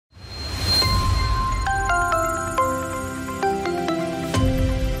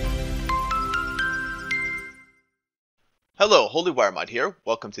Hello, Holy Wiremod here.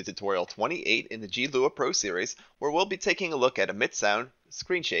 Welcome to tutorial 28 in the GLua Pro series, where we'll be taking a look at EmitSound,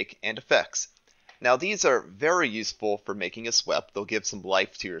 ScreenShake, and effects. Now these are very useful for making a SWEP. They'll give some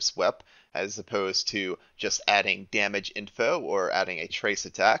life to your SWEP, as opposed to just adding damage info or adding a trace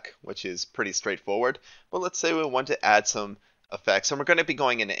attack, which is pretty straightforward. But let's say we want to add some effects, and we're going to be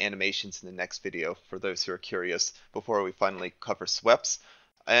going into animations in the next video for those who are curious before we finally cover SWEPs.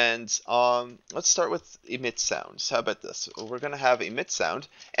 And let's start with emit sounds. How about this? We're going to have emit sound,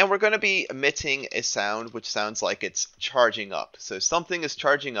 and we're going to be emitting a sound which sounds like it's charging up. So something is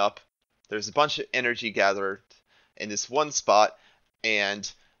charging up. There's a bunch of energy gathered in this one spot,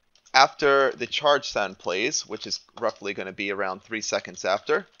 and after the charge sound plays, which is roughly going to be around 3 seconds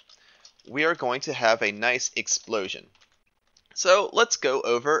after, we are going to have a nice explosion. So let's go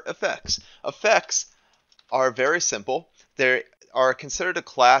over effects. Effects are very simple. They're considered a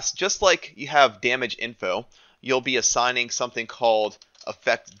class. Just like you have damage info, you'll be assigning something called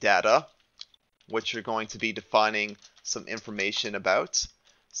effect data, which you're going to be defining some information about.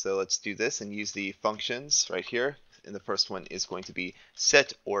 So let's do this and use the functions right here. And the first one is going to be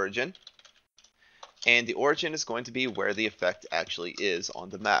set origin. And the origin is going to be where the effect actually is on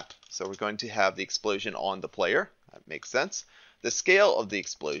the map. So we're going to have the explosion on the player. That makes sense. The scale of the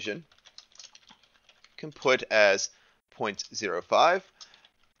explosion can put as 0.05,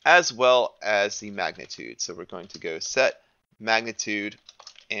 as well as the magnitude. So we're going to go set magnitude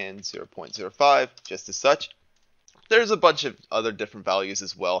and 0.05 just as such. There's a bunch of other different values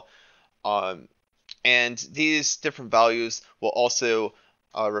as well, and these different values will also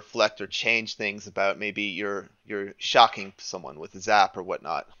reflect or change things about maybe you're shocking someone with a zap or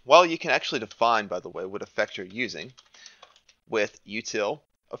whatnot. Well, you can actually define, by the way, what effect you're using with util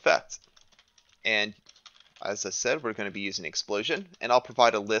effect. And as I said, we're going to be using explosion, and I'll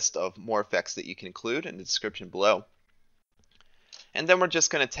provide a list of more effects that you can include in the description below. And then we're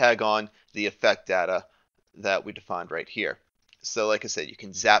just going to tag on the effect data that we defined right here. So like I said, you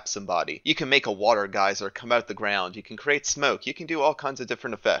can zap somebody, you can make a water geyser come out the ground, you can create smoke, you can do all kinds of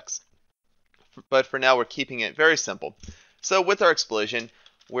different effects. But for now, we're keeping it very simple. So with our explosion,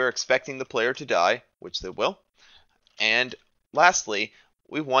 we're expecting the player to die, which they will. And lastly,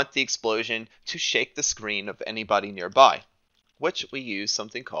 we want the explosion to shake the screen of anybody nearby, which we use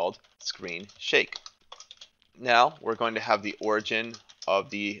something called ScreenShake. Now we're going to have the origin of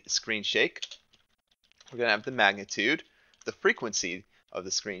the ScreenShake. We're going to have the magnitude, the frequency of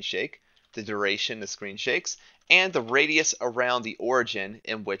the ScreenShake, the duration the screen shakes, and the radius around the origin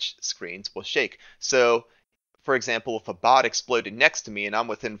in which screens will shake. So for example, if a bot exploded next to me and I'm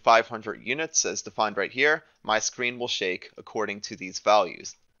within 500 units as defined right here, my screen will shake according to these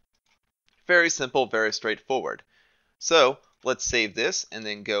values. Very simple, very straightforward. So let's save this and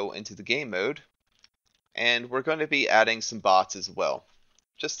then go into the game mode. And we're going to be adding some bots as well,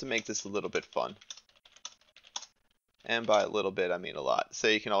 just to make this a little bit fun. And by a little bit, I mean a lot. So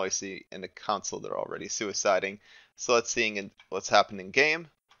you can always see in the console they're already suiciding. So let's see what's happening in game.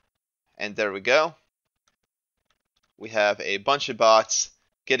 And there we go. We have a bunch of bots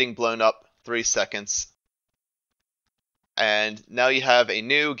getting blown up 3 seconds. And now you have a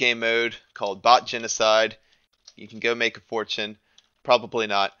new game mode called Bot Genocide. You can go make a fortune. Probably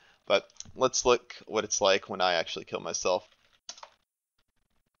not, but let's look what it's like when I actually kill myself.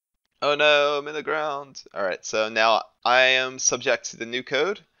 Oh no, I'm in the ground. Alright, so now I am subject to the new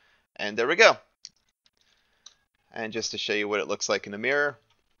code. And there we go. And just to show you what it looks like in a mirror.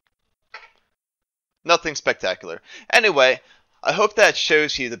 Nothing spectacular. Anyway, I hope that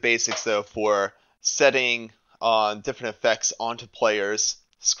shows you the basics though for setting different effects onto players,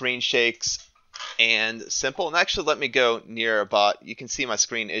 screen shakes, and simple. And actually let me go near a bot. You can see my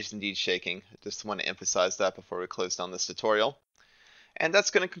screen is indeed shaking. I just want to emphasize that before we close down this tutorial. And that's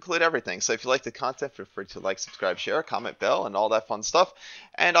going to conclude everything. So if you like the content, feel free to like, subscribe, share, comment, bell, and all that fun stuff.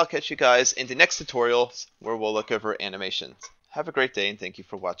 And I'll catch you guys in the next tutorials where we'll look over animations. Have a great day and thank you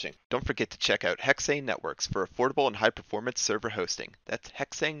for watching. Don't forget to check out Hexane Networks for affordable and high-performance server hosting. That's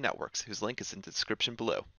Hexane Networks, whose link is in the description below.